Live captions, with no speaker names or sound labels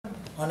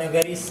on a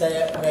very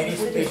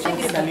special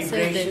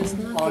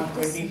celebration on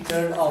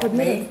 23rd of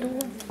May.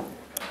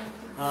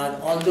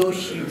 Although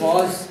she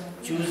was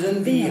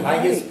chosen the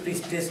highest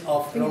priestess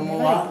of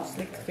Romoa,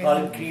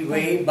 called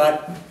Kriwe,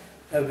 but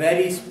a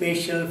very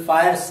special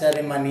fire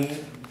ceremony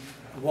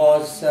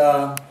was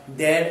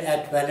there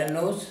at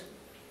Velenos.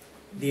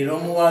 The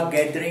Romoa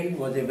gathering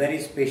was a very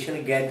special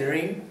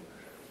gathering.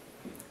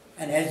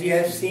 And as you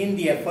have seen,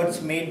 the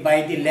efforts made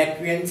by the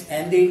Latvians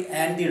and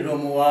the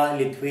Romoa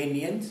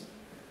Lithuanians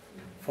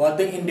for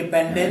the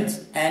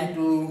independence and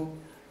to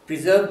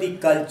preserve the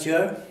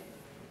culture,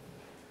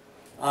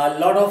 a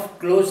lot of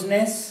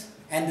closeness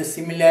and the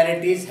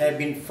similarities have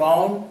been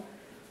found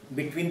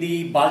between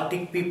the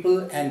Baltic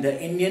people and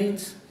the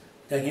Indians,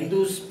 the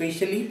Hindus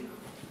especially,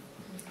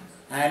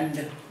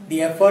 and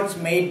the efforts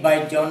made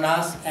by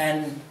Jonas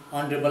and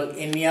Honorable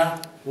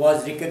Inya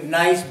was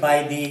recognized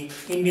by the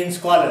Indian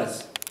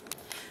scholars.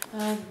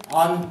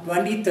 On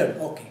 23rd,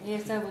 okay.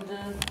 Yes, I would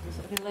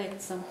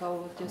relate somehow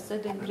what you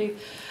said in brief.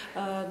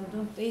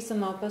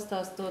 Īsumā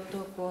pastāstot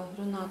to, ko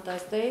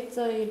runātājs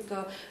teica, ir,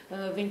 ka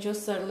viņš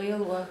uzsver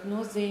lielo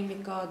nozīmi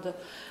kāda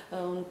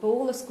un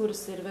pūles,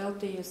 kuras ir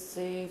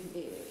veltījusi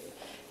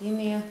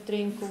Inija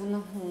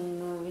Trinkuna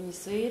un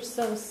viņas vīrs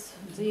savas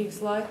dzīves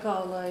laikā,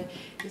 lai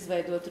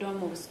izveidot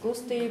Romuvas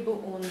kustību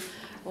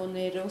un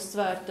ir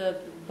uzsvērta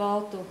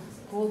baltu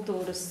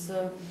kultūras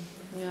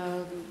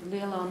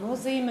lielā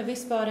nozīme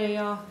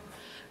vispārējā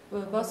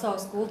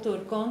pasaules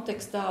kultūra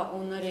kontekstā,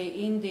 un arī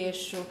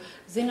indiešu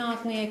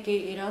zinātnieki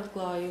ir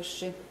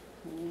atklājuši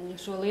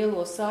šo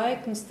lielo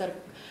saikni starp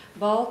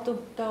baltu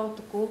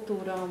tautu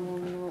kultūrām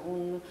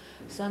un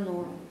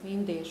seno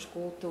indiešu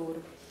kultūru.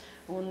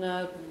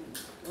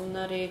 Un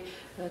arī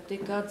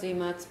tika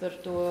atzīmēts par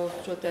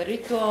šo te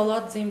rituālu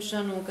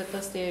atzimšanu, ka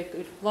tas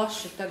ir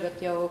plaši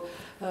tagad jau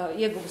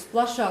ieguvis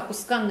plašāku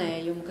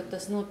skanējumu, ka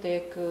tas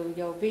notiek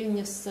jau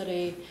Viļņas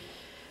arī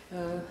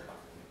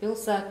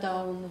pilsētā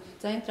un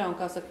centrā, un,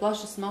 kā saka,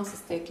 plašas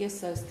masas tiek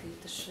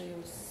iesaistītas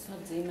šajos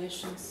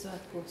atzīmēšanas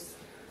svētkos.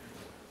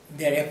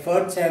 Their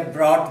efforts have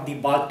brought the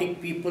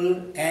Baltic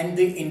people and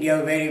the India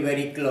very,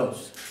 very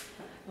close.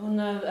 Un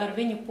ar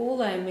viņu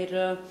pūlēm ir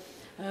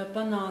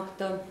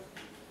panākta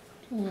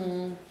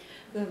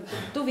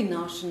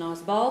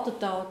tuvināšanās, baltu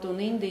tautu un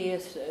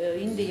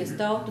Indijas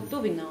tautu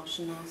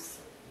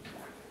tuvināšanās.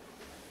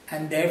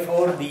 And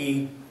therefore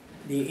the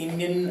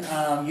Indian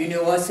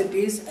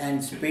universities, and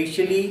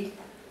especially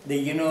the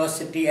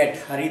university at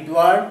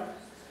Haridwar,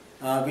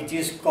 which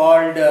is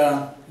called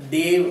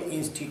Dev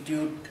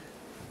Institute,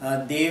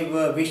 Dev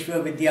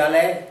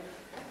Vishwavidyalaya,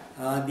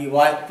 the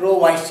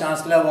Pro-Vice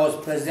Chancellor was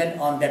present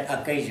on that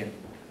occasion.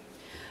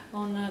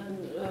 Un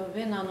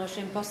vienā no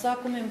šiem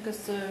pasākumiem,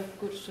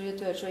 kurš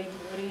ietver šo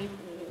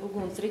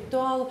uguns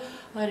rituālu,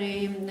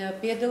 arī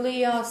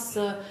piedalījās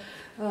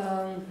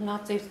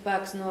mācības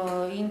spēks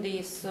no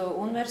Indijas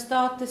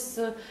universitātes,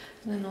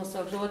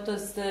 nenosaukot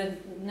tas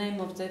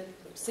name of the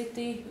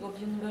city of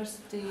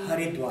university,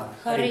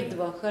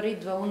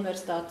 Haridva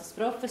universitātes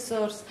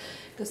profesors,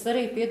 kas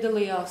arī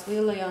piedalījās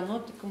lielajā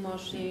notikumā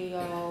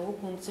šajā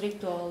uguns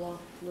rituālā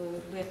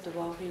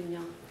Lietuvā,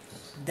 Viļņā.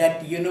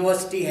 That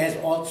university has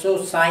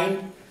also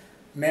signed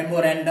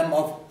memorandum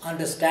of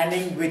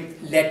understanding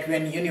with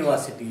Latvian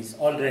universities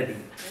already.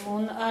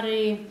 Un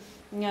arī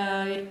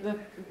ir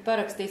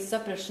parakstīts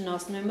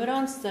saprašanās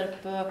memorands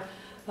starp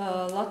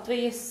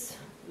Latvijas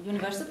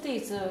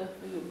universities,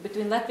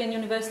 between Latvian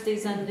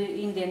universities and the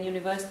Indian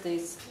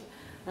universities,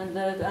 and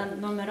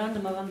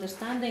memorandum of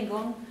understanding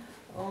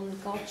on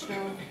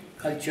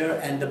culture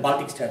and the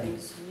Baltic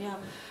studies. Jā.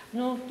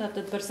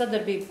 Tātad par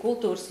sadarbību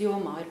kultūras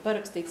jomā ir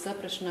parakstīts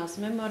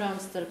saprašanās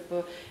memorands starp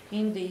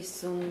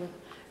Indijas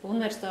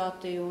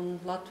universitāti un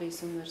Latvijas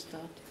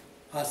universitāti.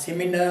 A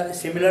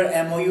similar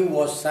MOU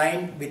was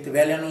signed with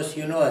Velenos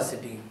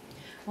University.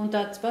 Un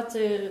tāds pats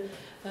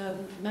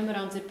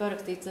memorands ir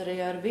parakstīts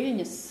arī ar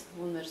Viļņas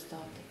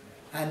universitāti.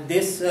 And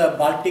this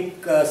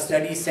Baltic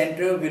Study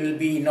Center will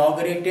be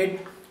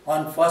inaugurated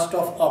on 1st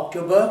of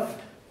October,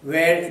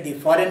 where the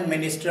foreign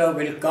minister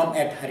will come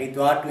at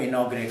Haridwar to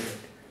inaugurate it.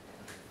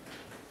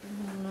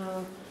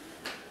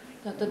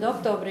 Tātad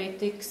oktobrī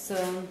tiks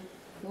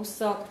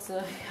uzsākts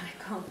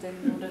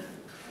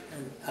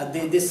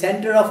the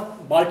Center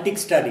of Baltic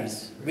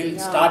Studies will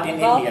start in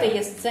India.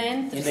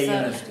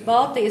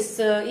 Baltijas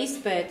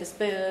izpētes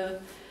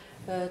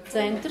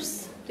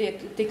centrs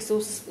tiks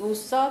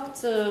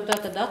uzsākts,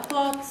 tātad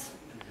atklāts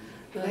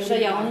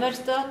šajā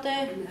universitātē,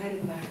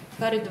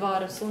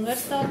 Haridvāras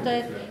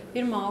universitātē,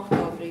 1.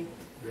 oktobrī.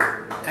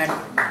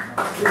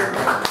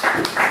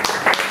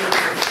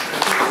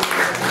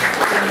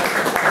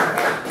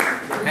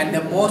 And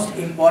the most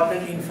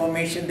important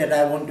information that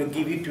I want to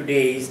give you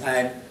today is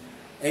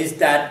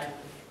that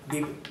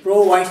the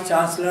Pro-Vice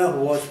Chancellor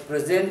who was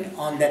present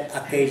on that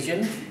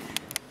occasion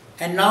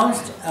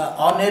announced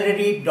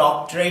honorary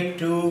doctorate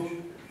to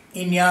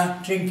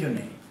Inya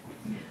Trinkuna.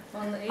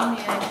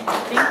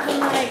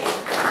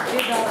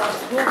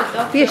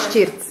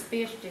 Piešķirts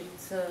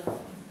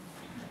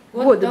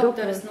goda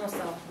doktoras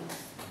nosaukums.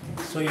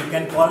 So you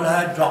can call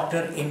her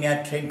Dr.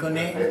 Inya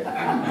Trinkone.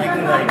 Thank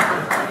you very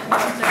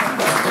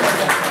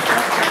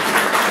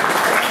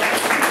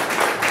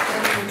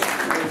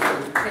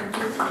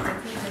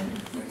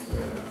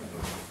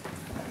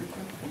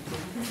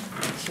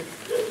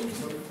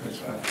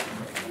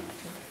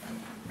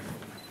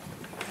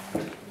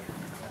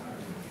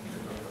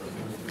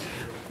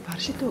Var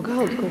šito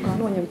galdu kaut kā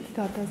noņemt,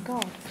 tā tās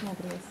galdas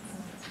nogrieztas.